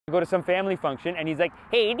go to some family function and he's like,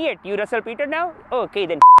 hey idiot, you Russell Peter now? Okay,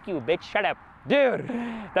 then you bitch, shut up. Dude,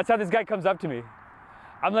 that's how this guy comes up to me.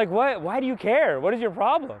 I'm like, what? Why do you care? What is your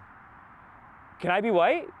problem? Can I be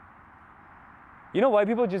white? You know white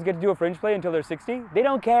people just get to do a fringe play until they're 60? They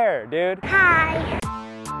don't care, dude. Hi.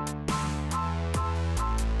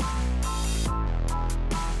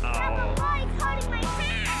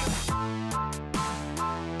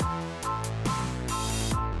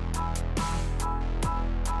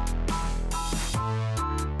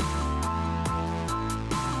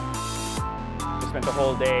 Spent the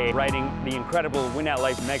whole day writing the incredible Win at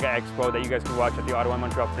Life Mega Expo that you guys can watch at the Ottawa and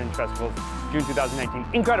Montreal Fringe Festivals, June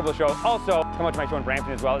 2019. Incredible show. Also, come out to my show in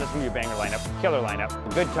Brampton as well. This is going to be a banger lineup, killer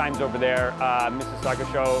lineup. Good times over there.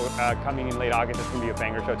 Mississauga show coming in late August. It's going to be a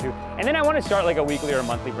banger show too. And then I want to start like a weekly or a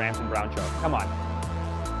monthly Brampton Brown show. Come on.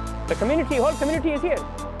 The community, whole community is here.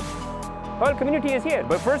 Whole community is here.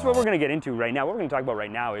 But first, what we're going to get into right now, what we're going to talk about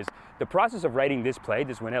right now is the process of writing this play,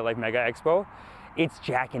 this Win at Life Mega Expo. It's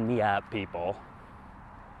jacking me up, people.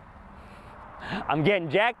 I'm getting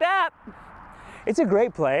jacked up. It's a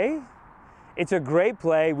great play. It's a great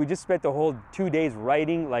play. We just spent the whole 2 days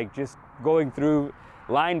writing, like just going through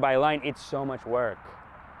line by line. It's so much work.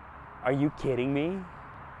 Are you kidding me?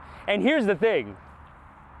 And here's the thing.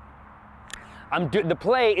 The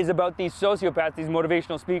play is about these sociopaths, these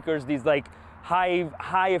motivational speakers, these like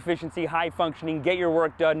high efficiency, high functioning, get your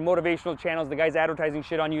work done, motivational channels, the guys advertising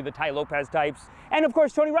shit on you, the Tai Lopez types. And of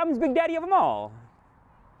course, Tony Robbins, big daddy of them all.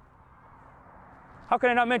 How can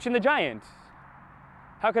I not mention the giant?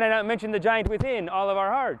 How can I not mention the giant within all of our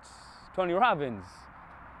hearts? Tony Robbins.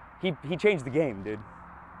 He changed the game, dude.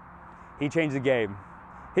 He changed the game.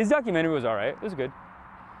 His documentary was all right. It was good.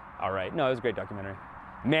 All right. No, it was a great documentary.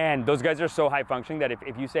 Man, those guys are so high functioning that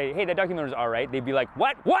if you say, hey, that documentary was all right, they'd be like,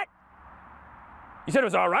 what? What? You said it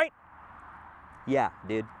was all right? Yeah,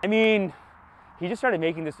 dude. I mean, he just started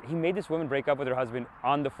making this, he made this woman break up with her husband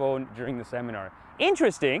on the phone during the seminar.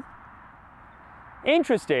 Interesting.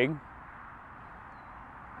 Interesting.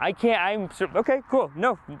 Okay, cool.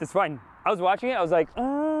 No, that's fine. I was watching it, I was like,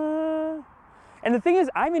 And the thing is,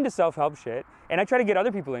 I'm into self-help shit, and I try to get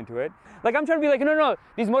other people into it. Like, I'm trying to be like, no,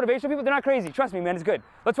 these motivational people, they're not crazy. Trust me, man, it's good.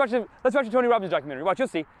 Let's watch a Tony Robbins documentary. Watch, you'll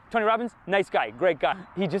see. Tony Robbins, nice guy, great guy.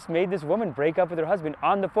 He just made this woman break up with her husband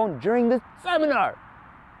on the phone during the seminar.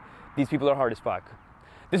 These people are hard as fuck.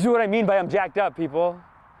 This is what I mean by I'm jacked up, people.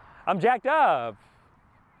 I'm jacked up.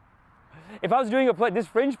 If I was doing this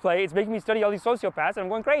fringe play, it's making me study all these sociopaths and I'm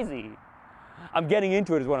going crazy. I'm getting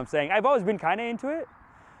into it is what I'm saying. I've always been kind of into it,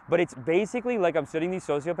 but it's basically like I'm studying these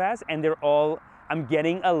sociopaths and I'm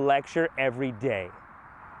getting a lecture every day.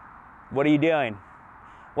 What are you doing?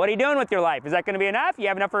 What are you doing with your life? Is that going to be enough? You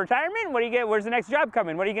have enough for retirement? What do you get? Where's the next job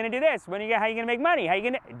coming? What are you going to do this? How are you going to make money?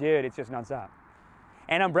 Dude, it's just nonstop.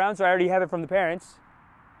 And I'm brown, so I already have it from the parents.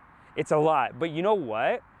 It's a lot. But you know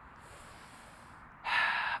what?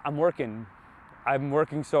 I'm working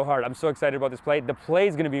so hard. I'm so excited about this play. The play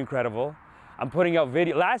is going to be incredible. I'm putting out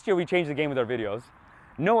video. Last year we changed the game with our videos.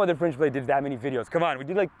 No other fringe play did that many videos. Come on, we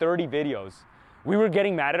did like 30 videos. We were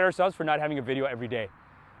getting mad at ourselves for not having a video every day.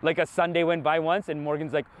 Like a Sunday went by once and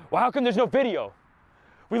Morgan's like, well, how come there's no video?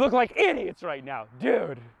 We look like idiots right now.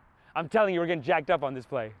 Dude, I'm telling you, we're getting jacked up on this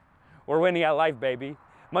play. We're winning at life, baby.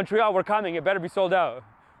 Montreal, we're coming. It better be sold out.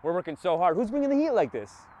 We're working so hard. Who's bringing the heat like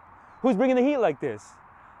this? Who's bringing the heat like this?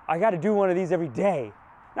 I got to do one of these every day.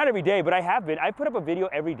 Not every day, but I have been. I put up a video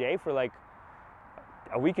every day for like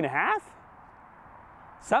a week and a half.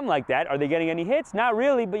 Something like that. Are they getting any hits? Not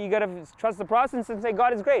really, but you got to trust the process and say,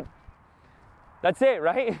 God is great. That's it,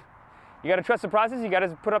 right? You got to trust the process. You got to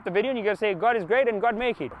put up the video and you got to say, God is great and God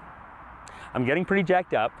make it. I'm getting pretty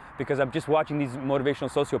jacked up because I'm just watching these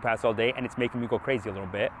motivational sociopaths all day and it's making me go crazy a little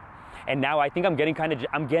bit. And now I think I'm getting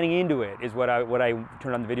into it is what I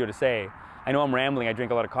turned on the video to say. I know I'm rambling, I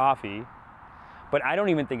drink a lot of coffee, but I don't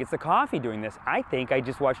even think it's the coffee doing this. I think I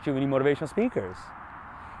just watched too many motivational speakers.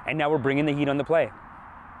 And now we're bringing the heat on the play.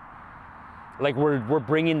 Like we're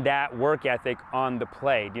bringing that work ethic on the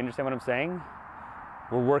play. Do you understand what I'm saying?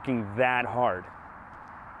 We're working that hard.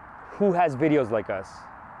 Who has videos like us?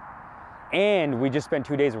 And we just spent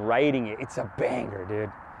 2 days writing it. It's a banger,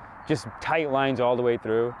 dude. Just tight lines all the way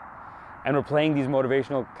through. And we're playing these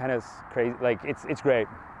motivational kind of crazy, like it's great.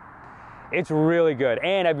 It's really good.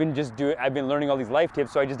 And I've been learning all these life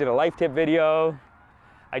tips. So I just did a life tip video.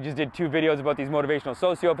 I just did 2 videos about these motivational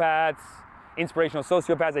sociopaths, inspirational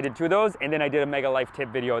sociopaths. I did 2 of those. And then I did a mega life tip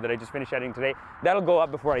video that I just finished editing today. That'll go up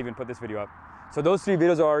before I even put this video up. So those 3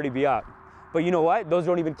 videos will already be up. But you know what? Those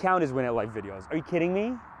don't even count as Win at Life videos. Are you kidding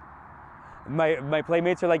me? My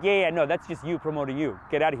playmates are like, yeah, no, that's just you promoting you.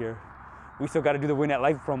 Get out of here. We still got to do the Win at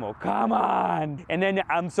Life promo. Come on. And then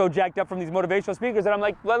I'm so jacked up from these motivational speakers that I'm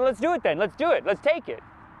like, well, let's do it then. Let's do it. Let's take it.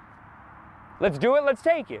 Let's do it. Let's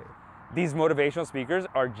take it. These motivational speakers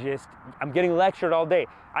are just, I'm getting lectured all day.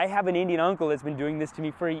 I have an Indian uncle that's been doing this to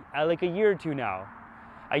me for like a year or two now.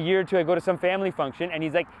 A year or two, I go to some family function and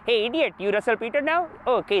he's like, hey, idiot, you Russell Peter now?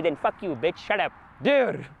 Oh, okay, then fuck you, bitch, shut up.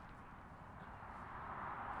 Dude.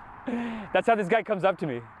 That's how this guy comes up to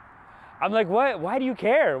me. I'm like, what? Why do you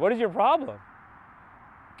care? What is your problem?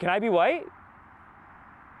 Can I be white?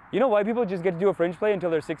 You know white people just get to do a fringe play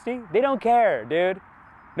until they're 60? They don't care, dude.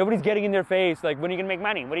 Nobody's getting in their face like, when are you gonna make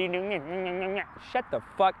money? What are you doing? Shut the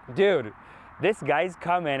fuck, dude. This guy's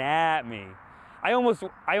coming at me. I almost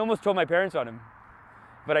told my parents on him,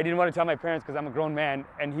 but I didn't want to tell my parents because I'm a grown man,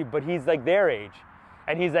 but he's like their age.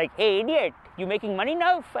 And he's like, hey idiot, you making money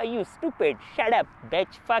now? You stupid, shut up,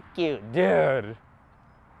 bitch, fuck you. Dude.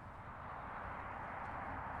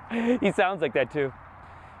 He sounds like that too.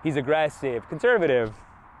 He's aggressive, conservative.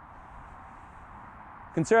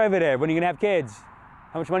 Conservative, when are you gonna have kids?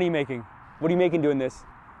 How much money are you making? What are you making doing this?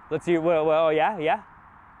 Let's see, well, yeah?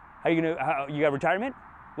 How are you gonna, you got retirement?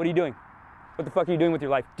 What are you doing? What the fuck are you doing with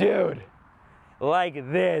your life? Dude, like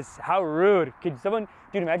this, how rude. Could someone,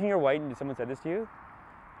 dude, imagine you're white and someone said this to you.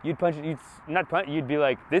 You'd punch, you'd be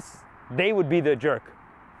like, they would be the jerk.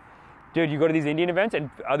 Dude, you go to these Indian events and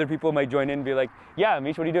other people might join in and be like, yeah,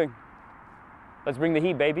 Amish, what are you doing? Let's bring the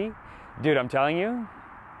heat, baby. Dude, I'm telling you,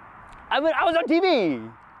 I was on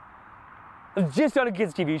TV. I was just on a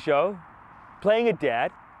kids' TV show, playing a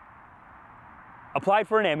dad. Applied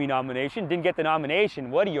for an Emmy nomination, didn't get the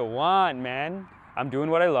nomination. What do you want, man? I'm doing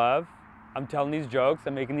what I love. I'm telling these jokes.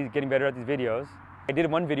 I'm getting better at these videos. I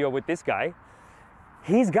did one video with this guy.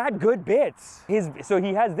 He's got good bits. So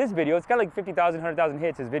he has this video. It's got like 50,000, 100,000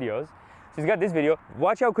 hits, his videos. So he's got this video.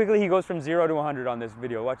 Watch how quickly he goes from 0 to 100 on this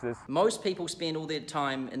video. Watch this. Most people spend all their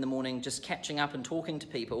time in the morning just catching up and talking to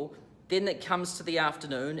people. Then it comes to the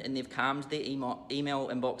afternoon and they've calmed their email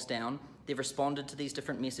inbox down. They've responded to these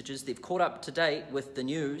different messages. They've caught up to date with the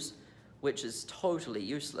news, which is totally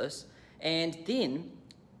useless. And then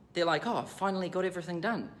they're like, oh, finally got everything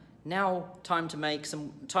done. Now time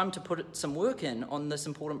to put some work in on this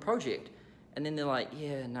important project. And then they're like,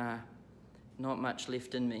 yeah, nah, not much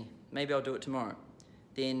left in me. Maybe I'll do it tomorrow.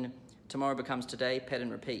 Then tomorrow becomes today, pattern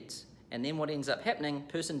repeats. And then what ends up happening,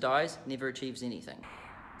 person dies, never achieves anything.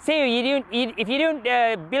 So if you don't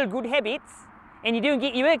build good habits and you don't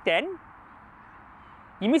get your work done,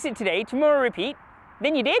 you miss it today, tomorrow repeat,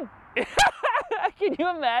 then you're dead. Can you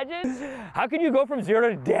imagine? How can you go from 0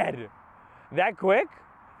 to dead? That quick?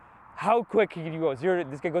 How quick can you go?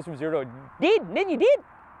 This guy goes from 0 to dead, then you did.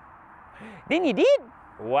 Then you did.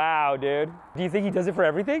 Wow, dude. Do you think he does it for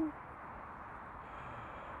everything?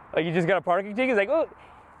 Like you just got a parking ticket? It's like, oh,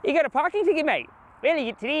 you got a parking ticket, mate. Well,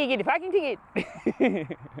 today you get a parking ticket.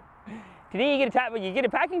 Today you get a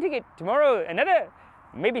parking ticket. Tomorrow another.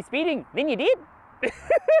 Maybe speeding. Then you did.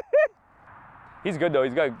 He's good though.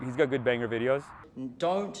 He's got good banger videos.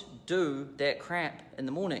 Don't do that crap in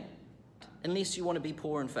the morning, unless you want to be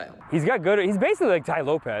poor and fail. He's basically like Ty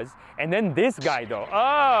Lopez. And then this guy though.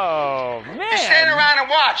 Oh man. You stand around and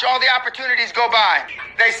watch all the opportunities go by.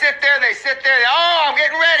 They sit there. Oh, I'm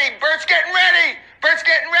getting ready. Bert's getting ready. Bert's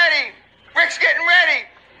getting ready. Rick's getting ready.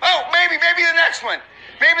 Oh, maybe the next one.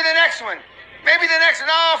 Maybe the next one. Maybe the next one.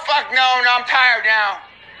 Oh, fuck, no, I'm tired now.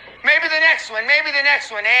 Maybe the next one.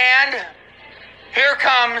 And here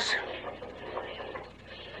comes.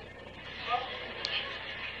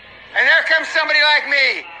 And there comes somebody like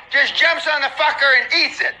me. Just jumps on the fucker and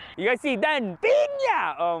eats it. You guys see Dan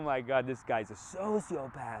Pina? Oh my God, this guy's a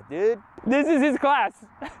sociopath, dude. This is his class.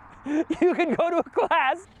 You can go to a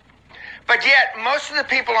class. But yet, most of the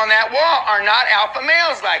people on that wall are not alpha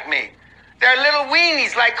males like me. They're little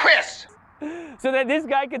weenies like Chris. So that this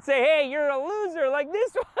guy could say, hey, you're a loser like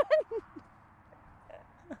this one.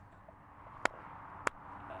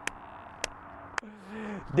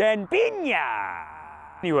 Dan Pina.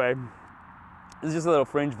 Anyway, this is just a little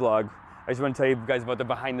fringe vlog. I just want to tell you guys about the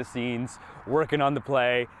behind the scenes, working on the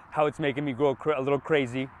play, how it's making me go a little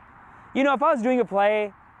crazy. You know, if I was doing a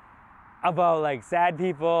play about like sad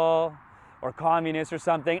people or communists or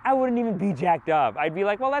something, I wouldn't even be jacked up. I'd be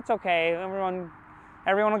like, well, that's okay. Everyone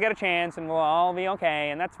will get a chance and we'll all be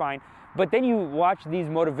okay, and that's fine. But then you watch these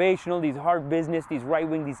motivational, these hard business, these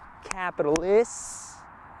right-wing, these capitalists,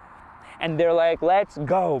 and they're like, let's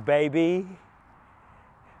go, baby.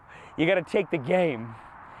 You gotta take the game.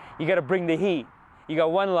 You gotta bring the heat. You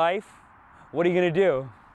got one life. What are you gonna do?